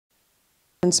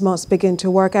Must begin to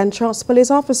work and trust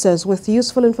police officers with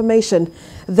useful information.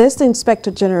 This, the Inspector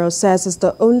General says, is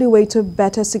the only way to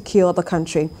better secure the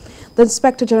country. The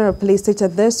Inspector General of Police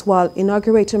stated this while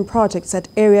inaugurating projects at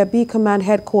Area B Command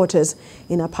Headquarters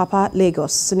in Apapa,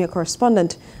 Lagos. Senior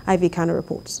correspondent Ivy Kano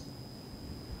reports.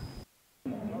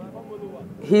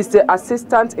 He's the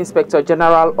Assistant Inspector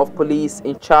General of Police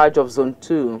in charge of Zone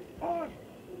 2.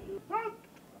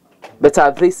 But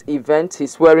at this event,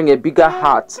 he's wearing a bigger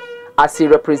hat as he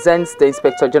represents the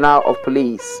Inspector General of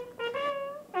Police.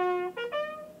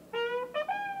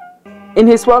 In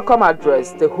his welcome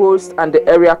address, the host and the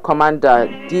area commander,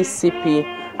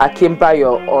 DCP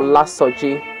Akimbayo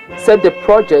Olasoji, said the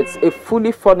project, a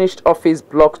fully furnished office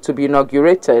block to be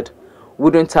inaugurated,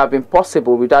 wouldn't have been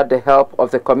possible without the help of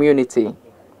the community.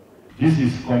 This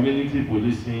is community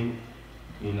policing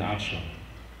in action,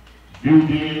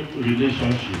 building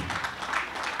relationships,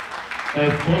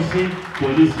 enforcing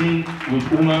policing with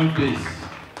human face,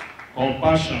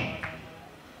 compassion,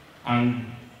 and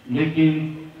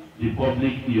making the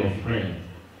public your friend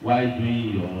while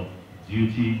doing your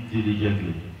duty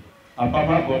diligently.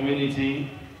 Apapa community,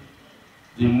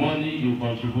 the money you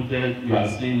contributed, you are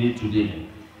seeing it today.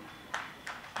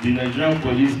 The Nigerian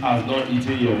police has not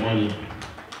eaten your money.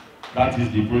 That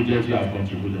is the project you have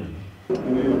contributed.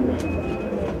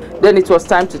 Then it was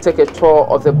time to take a tour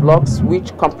of the blocks,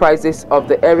 which comprises of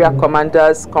the area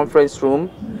commander's conference room,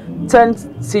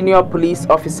 10 senior police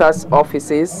officers'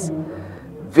 offices,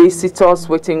 visitors'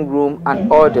 waiting room,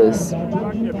 and others.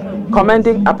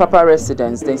 Commending Apapa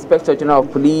residents, the Inspector General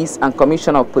of Police and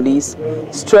Commissioner of Police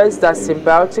stressed that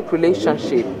symbiotic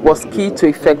relationship was key to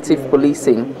effective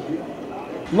policing.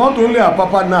 Not only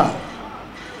Apapa now,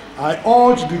 I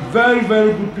urge the very,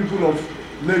 very good people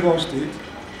of Lagos State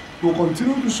to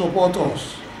continue to support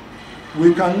us.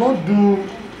 We cannot do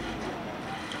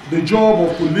the job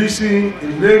of policing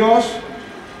in Lagos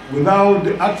without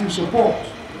the active support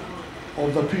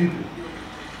of the people.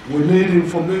 We need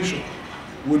information.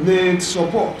 We need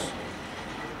support.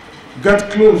 Get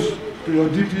close to your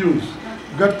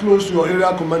DPOs. Get close to your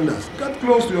area commanders. Get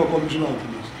close to your commissioner of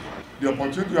police. The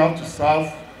opportunity you have to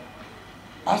serve,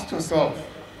 ask yourself,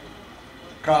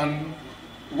 can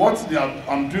what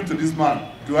I'm doing to this man,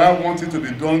 do I want it to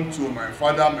be done to my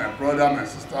father, my brother, my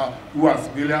sister, who are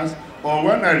civilians? Or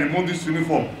when I remove this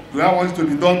uniform, do I want it to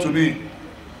be done to me?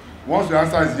 Once the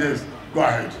answer is yes, go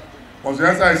ahead. Once the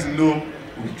answer is no,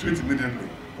 we retreat immediately.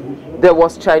 There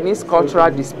was Chinese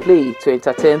cultural display to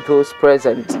entertain those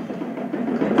present.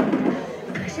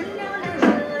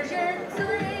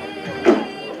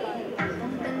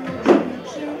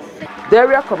 The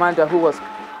area commander, who was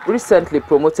recently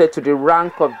promoted to the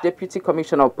rank of Deputy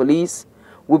Commissioner of Police,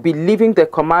 will be leaving the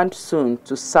command soon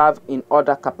to serve in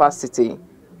other capacity.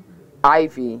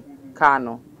 Ivy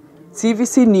Kano,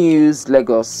 TVC News,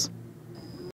 Lagos.